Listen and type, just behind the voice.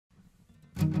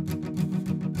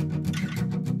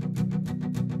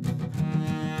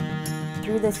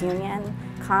through this union,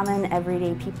 common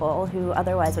everyday people who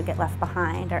otherwise would get left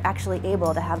behind are actually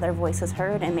able to have their voices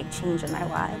heard and make change in their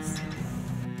lives.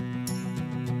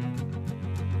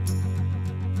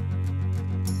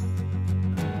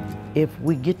 If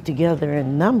we get together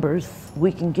in numbers,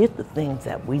 we can get the things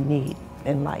that we need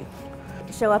in life.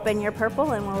 Show up in your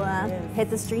purple and we'll hit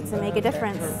the streets and make a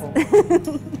difference.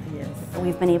 Yes.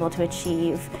 We've been able to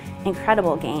achieve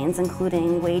incredible gains,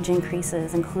 including wage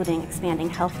increases, including expanding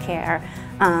health care,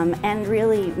 and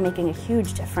really making a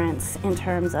huge difference in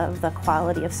terms of the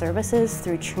quality of services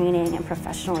through training and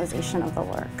professionalization of the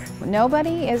work.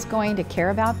 Nobody is going to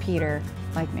care about Peter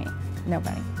like me.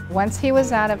 Nobody. Once he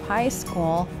was out of high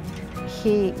school,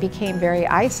 he became very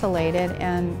isolated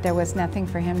and there was nothing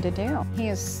for him to do. He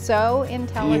is so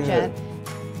intelligent.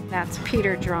 That's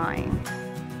Peter drawing.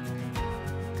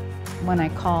 When I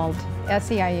called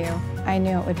SEIU, I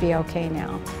knew it would be okay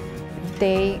now.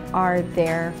 They are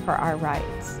there for our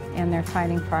rights and they're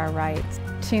fighting for our rights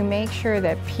to make sure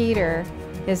that Peter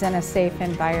is in a safe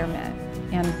environment,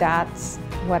 and that's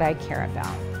what I care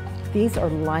about. These are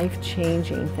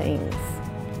life-changing things,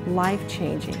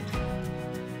 life-changing.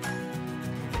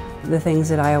 The things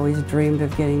that I always dreamed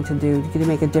of getting to do, to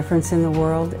make a difference in the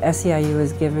world. SEIU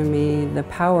has given me the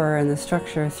power and the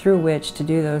structure through which to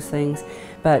do those things.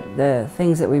 But the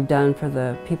things that we've done for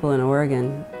the people in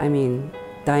Oregon, I mean,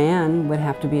 Diane would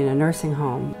have to be in a nursing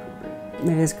home.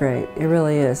 It is great, it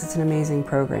really is. It's an amazing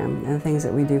program, and the things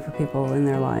that we do for people in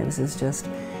their lives is just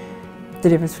the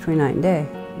difference between night and day.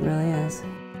 It really is.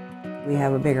 We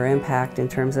have a bigger impact in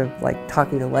terms of like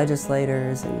talking to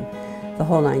legislators and the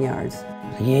whole 9 yards.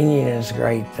 The union is a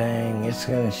great thing. It's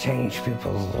going to change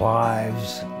people's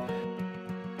lives.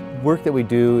 Work that we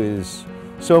do is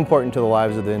so important to the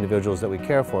lives of the individuals that we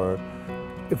care for.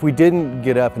 If we didn't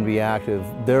get up and be active,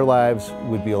 their lives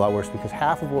would be a lot worse, because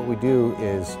half of what we do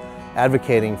is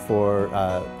advocating for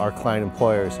our client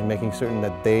employers and making certain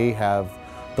that they have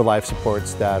the life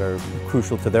supports that are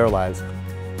crucial to their lives.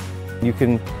 You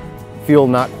can feel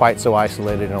not quite so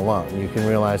isolated and alone. You can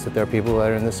realize that there are people that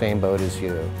are in the same boat as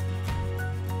you.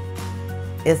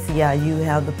 SEIU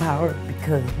have the power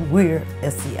because we're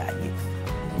SEIU.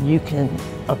 You can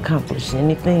accomplish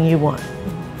anything you want.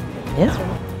 Yeah.